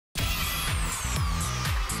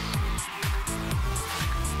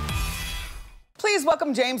Please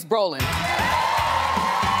welcome James Brolin. Skinny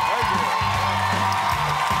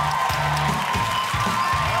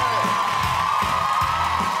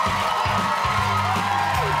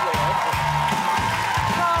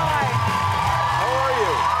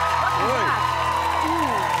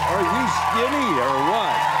or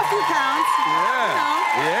what? A few pounds.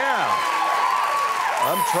 Yeah.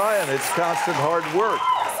 I'm trying. It's constant hard work.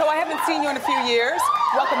 So I haven't seen you in a few years.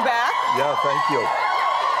 Welcome back. Yeah, thank you.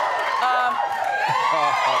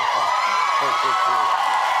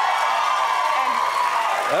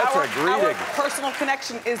 That's a greeting. Our personal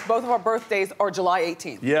connection is both of our birthdays are July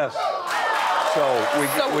 18th. Yes.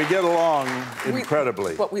 So we get along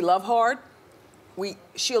incredibly. But we love hard, we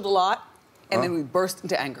shield a lot, and then we burst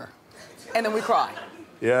into anger. And then we cry.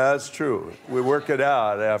 Yeah, that's true. We work it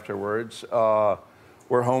out afterwards. We're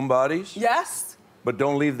homebodies. Yes. But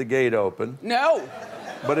don't leave the gate open. No.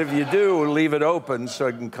 But if you do, leave it open so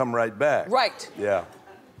it can come right back. Right. Yeah.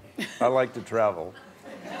 I like to travel.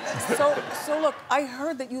 So look, I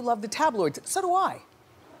heard that you love the tabloids. So do I.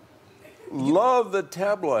 Love the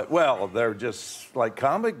tabloid. Well, they're just like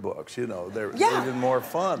comic books, you know. They're even more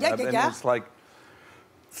fun. Yeah,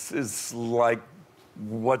 It's like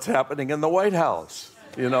what's happening in the White House.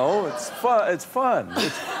 You know, it's fun. It's fun.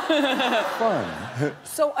 It's fun.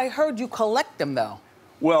 So I heard you collect them, though.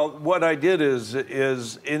 Well, what I did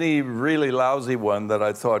is any really lousy one that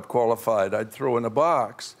I thought qualified, I'd throw in a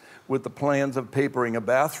box with the plans of papering a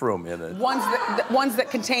bathroom in it. Ones that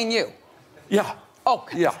contain you? Yeah. Oh,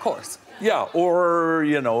 yeah. Of course. Yeah, or,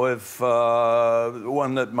 you know, if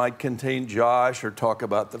one that might contain Josh or talk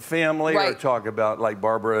about the family or talk about, like,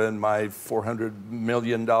 Barbara and my $400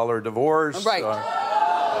 million divorce. Right.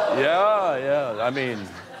 Yeah. I mean,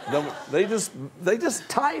 they just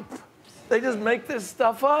type. They just make this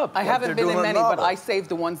stuff up. I haven't been in many, but I saved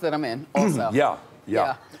the ones that I'm in also.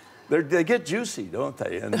 Yeah. They get juicy, don't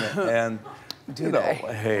they? And you know,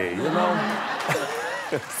 hey, you know.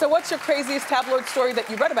 So what's your craziest tabloid story that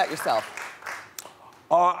you read about yourself?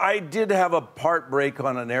 I did have a part break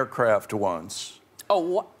on an aircraft once. Oh,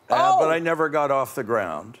 what? But I never got off the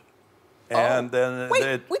ground. And then...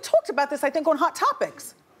 Wait, we talked about this, I think, on Hot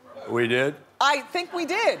Topics. We did? I think we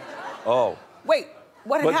did. Oh. Wait,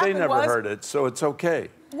 what had happened was... But they never heard it, so it's okay.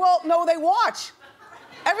 Well, no, they watch.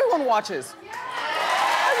 Everyone watches.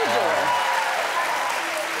 How you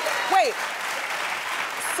doing? Wait.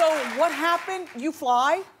 So what happened? You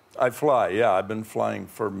fly? I fly, yeah. I've been flying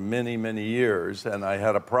for many, many years, and I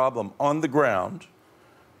had a problem on the ground,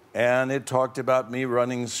 and it talked about me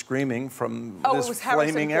running screaming from this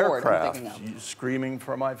flaming aircraft, screaming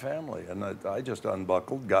for my family. And I just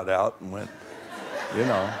unbuckled, got out, and went, you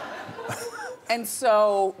know. And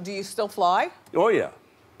so, do you still fly? Oh, yeah.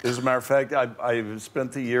 As a matter of fact, I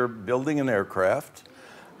spent the year building an aircraft.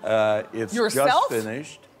 It's just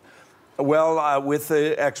finished. Well, with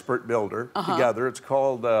the expert builder together. It's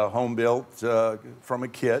called Home Built from a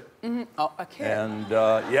Kit. Oh, a kit. And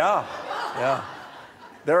yeah.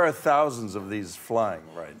 There are thousands of these flying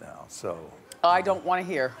right now, so. I don't want to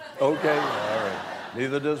hear. Okay, all right.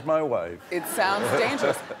 Neither does my wife. It sounds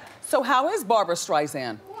dangerous. So how is Barbara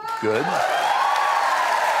Streisand? Good.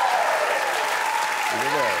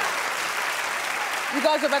 You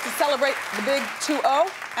guys are about to celebrate the big 2-0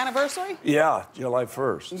 anniversary? Yeah, July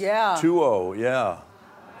 1st. Yeah. 2-0, yeah.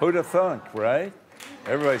 Who'd have thunk, right?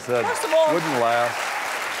 Everybody said, first of all, wouldn't last.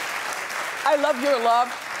 I love your love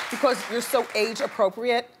because you're so age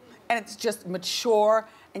appropriate and it's just mature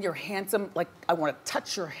and you're handsome. Like, I want to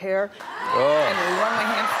touch your hair and run my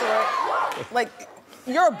hands through it. Like,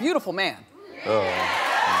 you're a beautiful man.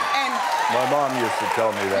 And my mom used to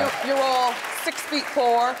tell me that. You're all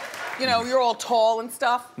 6'4". You know, you're all tall and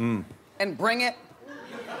stuff. And bring it.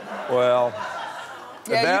 Well,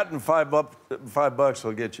 that and $5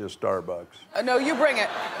 will get you a Starbucks. No, you bring it.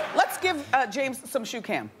 Let's give James some shoe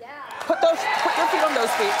cam. Yeah. Put your feet on those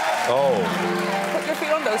feet. Oh. Put your feet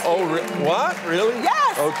on those feet. Oh, what? Really?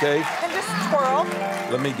 Yes. Okay. And just twirl.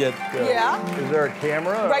 Let me get... Is there a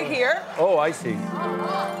camera? Right here. Oh, I see.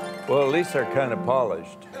 Well, at least they're kind of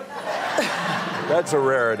polished. That's a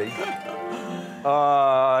rarity.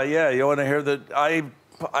 Yeah, you want to hear that?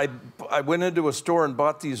 I went into a store and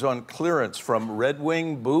bought these on clearance from Red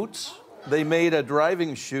Wing Boots. They made a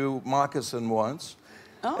driving shoe moccasin once,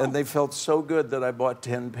 and they felt so good that I bought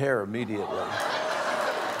 10 pair immediately.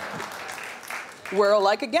 We're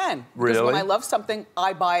alike again. Really? Because when I love something,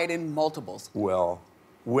 I buy it in multiples. Well,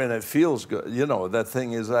 when it feels good, you know, that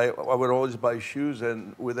thing is, I would always buy shoes,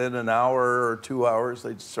 and within an hour or 2 hours,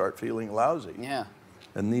 they'd start feeling lousy. Yeah.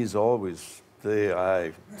 And these always,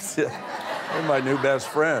 They're my new best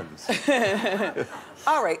friends.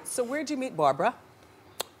 All right, so where'd you meet Barbara?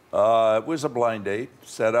 It was a blind date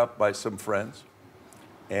set up by some friends.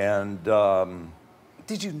 And...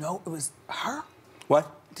 Did you know it was her?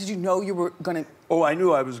 What? Did you know you were gonna... Oh, I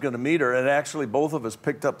knew I was gonna meet her, and actually both of us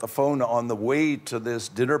picked up the phone on the way to this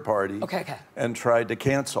dinner party and tried to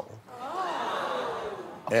cancel.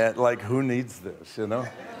 And like, who needs this, you know?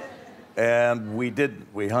 And we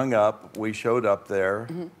didn't. We hung up. We showed up there.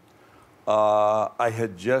 I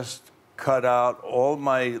had just cut out all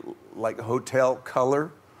my like hotel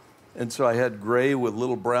color, and so I had gray with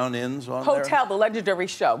little brown ends on there. Hotel, the legendary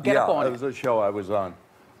show. Get up on it. Yeah, it was a show I was on.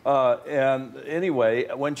 And anyway,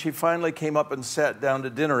 when she finally came up and sat down to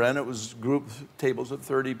dinner, and it was group tables of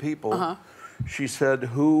 30 people, she said,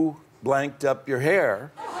 "Who blanked up your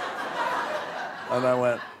hair?" And I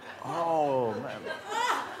went, "Oh, man.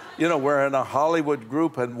 You know, we're in a Hollywood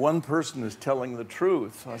group, and one person is telling the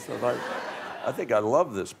truth." I said, I think I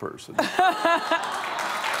love this person. And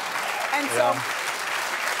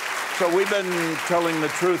so we've been telling the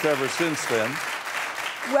truth ever since then.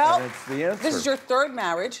 Well, and it's the answer. This is your third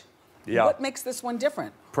marriage. Yeah. What makes this one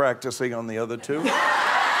different? Practicing on the other two. That's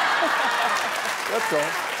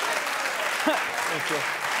all. That's all.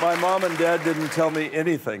 My mom and dad didn't tell me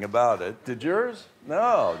anything about it. Did yours?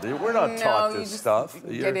 No, we're not taught this stuff.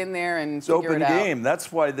 Get in there and figure it out. It's open game.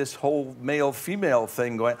 That's why this whole male-female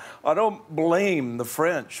thing going. I don't blame the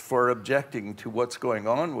French for objecting to what's going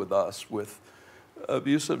on with us with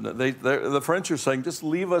abusiveness. The French are saying, just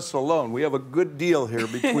leave us alone. We have a good deal here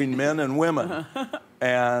between men and women.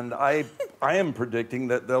 And I am predicting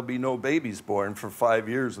that there'll be no babies born for 5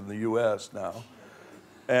 years in the U.S. now.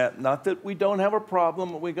 And not that we don't have a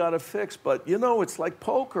problem that we got to fix, but, you know, it's like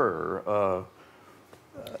poker.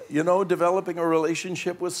 You know, developing a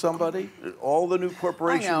relationship with somebody. All the new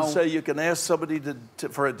corporations say you can ask somebody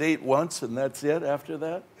for a date once and that's it after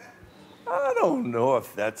that. I don't know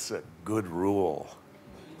if that's a good rule.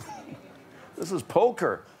 This is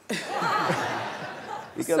poker.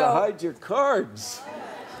 You got to hide your cards.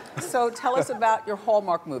 So tell us about your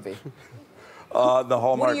Hallmark movie. The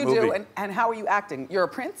Hallmark movie. What do you do, and how are you acting? You're a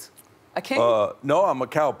prince? A king? No, I'm a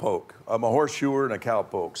cowpoke. I'm a horseshoer and a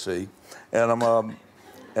cowpoke, see? And I'm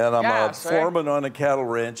a foreman on a cattle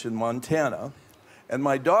ranch in Montana. And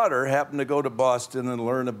my daughter happened to go to Boston and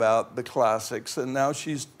learn about the classics, and now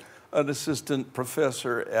she's an assistant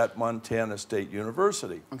professor at Montana State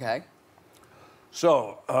University. Okay.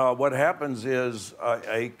 So what happens is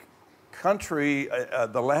a country,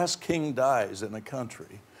 the last king dies in a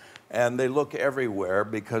country, and they look everywhere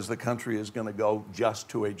because the country is going to go just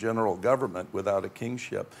to a general government without a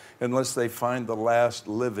kingship unless they find the last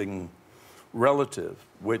living relative,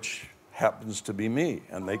 which happens to be me,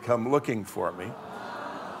 and they come looking for me.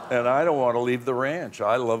 And I don't want to leave the ranch.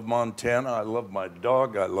 I love Montana, I love my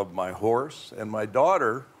dog, I love my horse, and my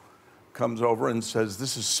daughter comes over and says,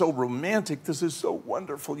 "This is so romantic, this is so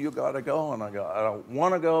wonderful, you gotta go." And I go, "I don't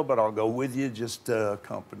want to go, but I'll go with you just to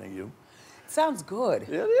accompany you." Sounds good.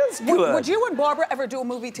 It is good. Would you and Barbara ever do a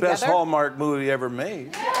movie together? Best Hallmark movie ever made.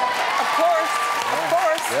 Of course, of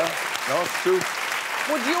course. Yeah, no, it's true.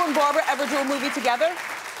 Would you and Barbara ever do a movie together?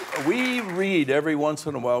 We read every once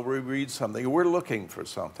in a while. We read something. We're looking for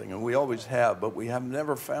something, and we always have, but we have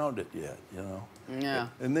never found it yet, you know? Yeah.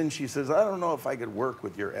 And then she says, "I don't know if I could work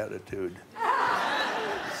with your attitude."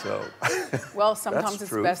 So. Well, sometimes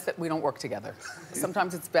it's best that we don't work together.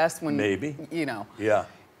 Sometimes it's best when, maybe, you know. Yeah.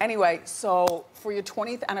 Anyway, so for your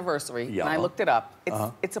 20th anniversary, and I looked it up,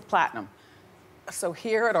 it's a platinum. So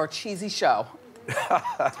here at our cheesy show,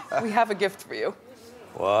 we have a gift for you.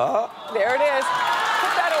 What? There it is.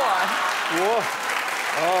 Put that on. Whoa.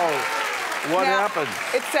 Oh, what happened?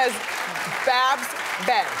 It says Babs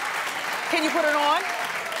Bay. Can you put it on?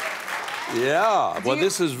 Yeah. Well,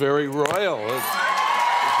 this is very royal. This is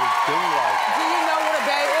king-like. Do you know what a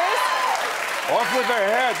bay is? Off with their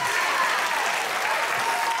heads.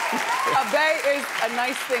 A bay is a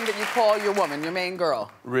nice thing that you call your woman, your main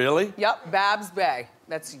girl. Really? Yep, Babs Bay.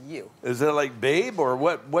 That's you. Is it like babe or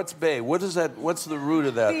what? What's babe? What is that? What's the root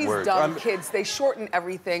of that word? These dumb kids, they shorten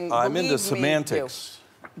everything. I'm into semantics.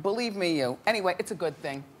 Believe me, you. Anyway, it's a good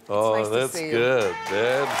thing. Oh, it's nice that's to see good. You.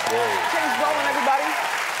 That's good. James Brolin, everybody.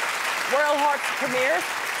 Royal Hearts premieres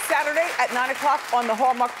Saturday at 9 o'clock on the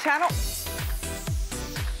Hallmark Channel.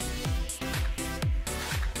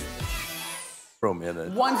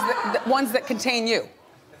 Ones that contain you.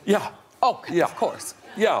 Yeah. Oh, yeah. Of course.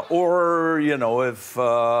 Yeah, or, you know, if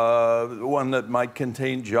one that might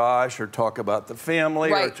contain Josh or talk about the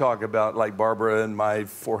family or talk about, like, Barbara and my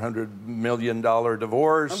 $400 million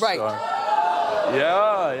divorce. Right.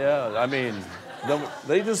 Yeah. I mean, No,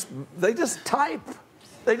 they just type.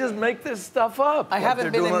 They just make this stuff up. I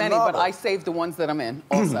haven't been in many, but I saved the ones that I'm in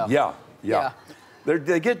also. Yeah.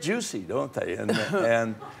 They get juicy, don't they?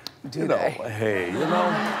 And Do they? Hey, you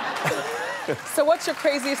know. So what's your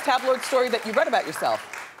craziest tabloid story that you read about yourself?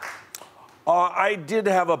 I did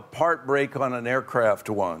have a part break on an aircraft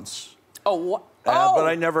once. Oh, what? But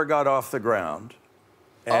I never got off the ground.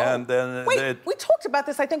 And then wait, we talked about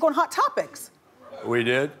this, I think, on Hot Topics. We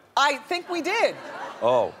did? I think we did.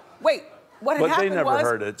 Oh. Wait, what had happened was... But they never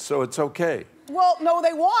heard it, so it's okay. Well, no,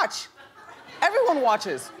 they watch. Everyone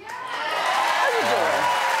watches. How you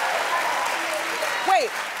doing?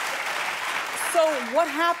 Wait, so what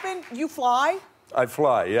happened? You fly? I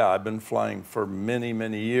fly, yeah. I've been flying for many,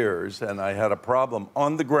 many years, and I had a problem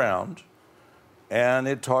on the ground, and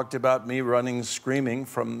it talked about me running screaming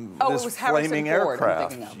from this flaming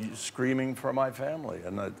aircraft, screaming for my family.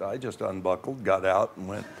 And I just unbuckled, got out, and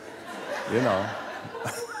went, you know.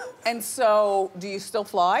 And so, do you still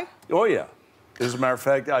fly? Oh, yeah. As a matter of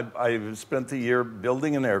fact, I spent the year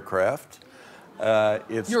building an aircraft.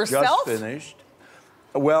 It's Yourself? just finished.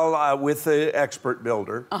 Well, with the expert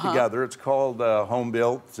builder together. It's called Home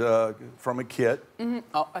Built from a kit.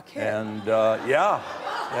 Oh, a kit. And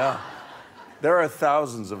yeah. There are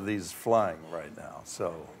thousands of these flying right now,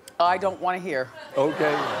 so. I don't want to hear.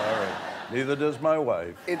 Okay, all right. Neither does my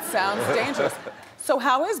wife. It sounds dangerous. So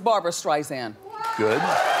how is Barbara Streisand? Good.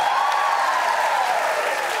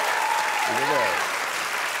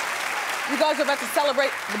 You guys are about to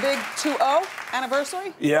celebrate the big 2-0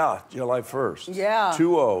 anniversary? Yeah, July 1st. Yeah.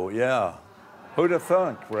 2-0, yeah. Who'd have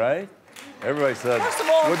thunk, right? Everybody said, first of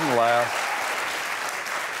all, wouldn't last.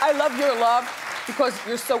 I love your love because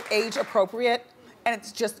you're so age appropriate and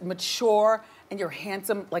it's just mature and you're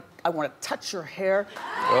handsome. Like, I want to touch your hair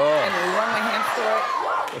and run my hands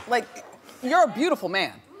through it. Like, you're a beautiful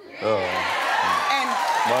man. And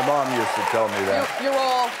my mom used to tell me that. You're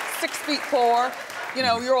all 6'4". You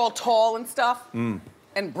know, you're all tall and stuff. And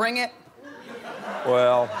bring it.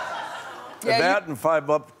 Well, that and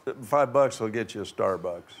 $5 will get you a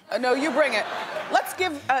Starbucks. No, you bring it. Let's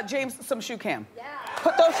give James some shoe cam. Yeah.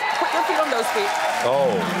 Put your feet on those feet.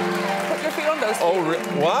 Oh. Put your feet on those feet. Oh,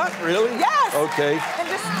 what? Really? Yes. Okay. And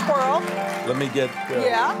just twirl. Let me get.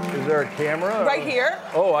 Yeah. Is there a camera? Right here.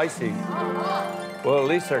 Oh, I see. Well, at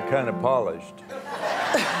least they're kind of polished.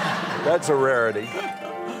 That's a rarity.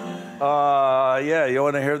 Yeah, you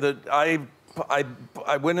want to hear that?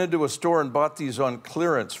 I went into a store and bought these on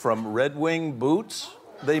clearance from Red Wing Boots.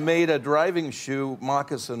 They made a driving shoe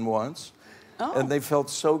moccasin once, and they felt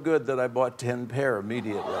so good that I bought 10 pair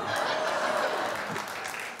immediately.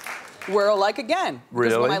 We're alike again. Really?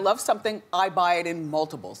 Because when I love something, I buy it in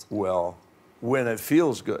multiples. Well, when it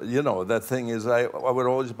feels good, you know, that thing is, I would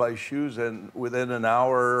always buy shoes, and within an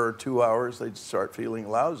hour or 2 hours, they'd start feeling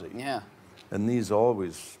lousy. Yeah. And these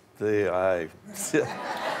always, they're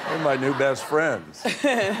my new best friends.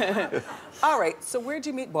 All right, so where'd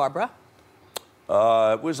you meet Barbara?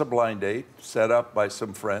 It was a blind date set up by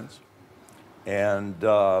some friends. And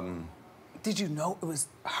did you know it was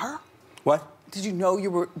her? What? Did you know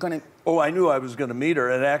you were gonna? Oh, I knew I was gonna meet her,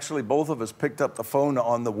 and actually both of us picked up the phone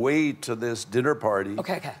on the way to this dinner party.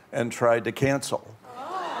 Okay. And tried to cancel.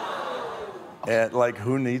 And like,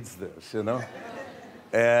 who needs this, you know?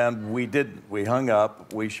 And we didn't. We hung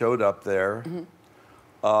up. We showed up there.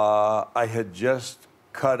 I had just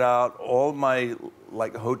cut out all my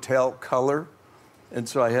like hotel color, and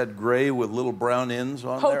so I had gray with little brown ends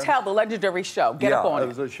on there. Hotel, the legendary show. Get up on it. Yeah, it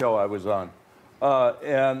was a show I was on.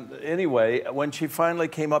 And anyway, when she finally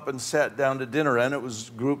came up and sat down to dinner, and it was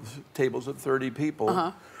group tables of 30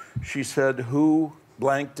 people, she said, "Who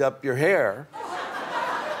blanked up your hair?"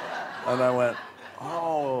 And I went,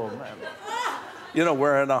 "Oh, man. You know,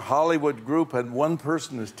 we're in a Hollywood group, and one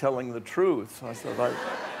person is telling the truth." I said,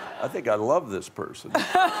 I think I love this person. And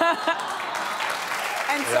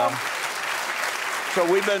so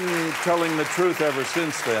we've been telling the truth ever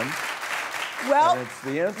since then. Well, and it's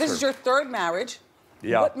the answer. This is your third marriage.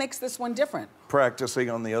 Yeah. What makes this one different? Practicing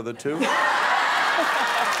on the other two. That's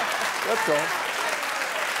all.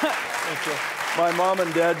 That's all. My mom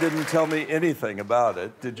and dad didn't tell me anything about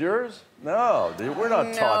it. Did yours? No, we're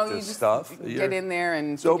not taught this stuff. Get in there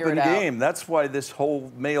and it's figure open it out. game. That's why this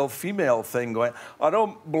whole male-female thing going. I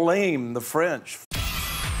don't blame the French.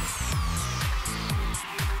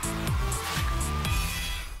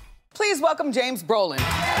 Please welcome James Brolin.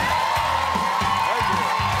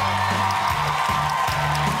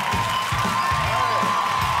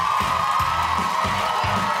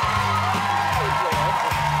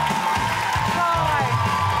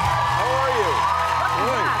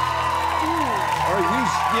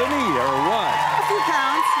 Skinny or what?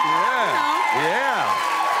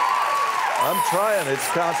 keep trying. It's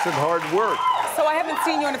constant hard work. So I haven't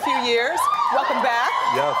seen you in a few years. Welcome back.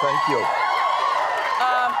 Yeah, thank you.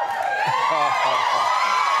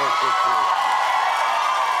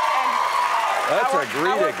 That's a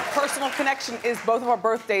greeting. Our personal connection is both of our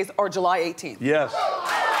birthdays are July 18th. Yes.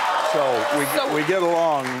 So we get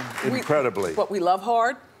along incredibly. But we love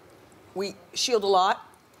hard, we shield a lot,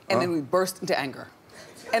 and then we burst into anger.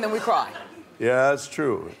 And then we cry. Yeah, that's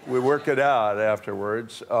true. We work it out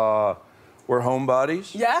afterwards. We're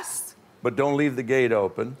homebodies. Yes. But don't leave the gate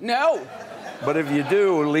open. No. But if you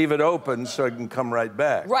do, leave it open so it can come right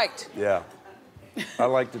back. Right. Yeah. I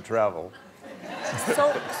like to travel.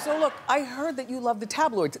 So look, I heard that you love the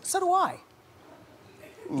tabloids. So do I.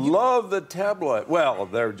 Love the tabloid. Well,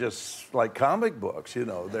 they're just like comic books, you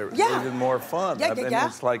know. They're even more fun. Yeah,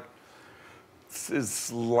 it's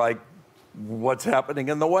like what's happening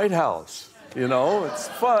in the White House. You know, it's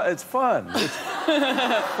fun. It's fun. It's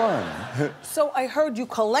fun. So I heard you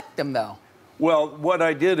collect them, though. Well, what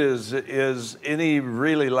I did is any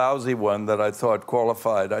really lousy one that I thought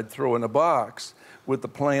qualified, I'd throw in a box with the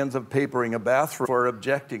plans of papering a bathroom for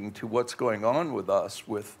objecting to what's going on with us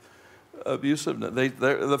with abusiveness.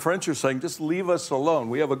 The French are saying, just leave us alone.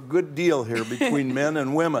 We have a good deal here between men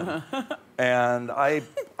and women. And I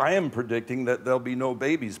am predicting that there'll be no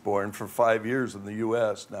babies born for 5 years in the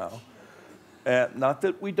U.S. now. And not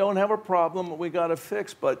that we don't have a problem that we got to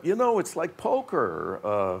fix, but, you know, it's like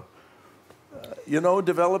poker. You know,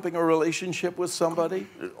 developing a relationship with somebody.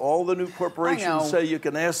 All the new corporations say you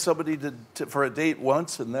can ask somebody for a date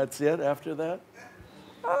once and that's it after that.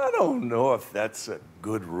 I don't know if that's a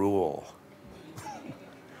good rule.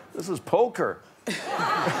 This is poker.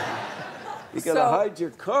 You gotta hide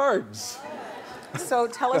your cards. So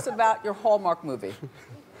tell us about your Hallmark movie.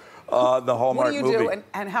 The Hallmark movie. What do you do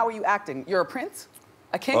and how are you acting? You're a prince?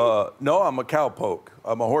 A king? No, I'm a cowpoke.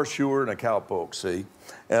 I'm a horseshoer and a cowpoke, see?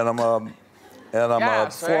 And I'm a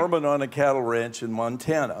foreman on a cattle ranch in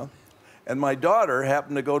Montana. And my daughter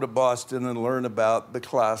happened to go to Boston and learn about the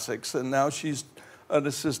classics, and now she's an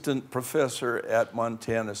assistant professor at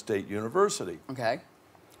Montana State University. Okay.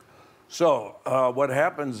 So what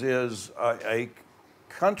happens is a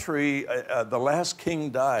country, the last king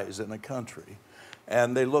dies in a country,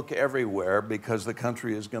 and they look everywhere because the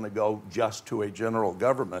country is going to go just to a general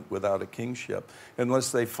government without a kingship,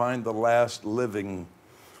 unless they find the last living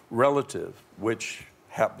relative, which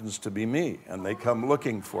happens to be me, and they come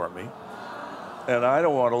looking for me. And I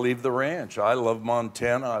don't want to leave the ranch. I love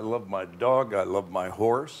Montana, I love my dog, I love my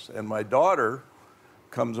horse, and my daughter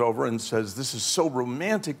comes over and says, this is so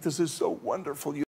romantic, this is so wonderful.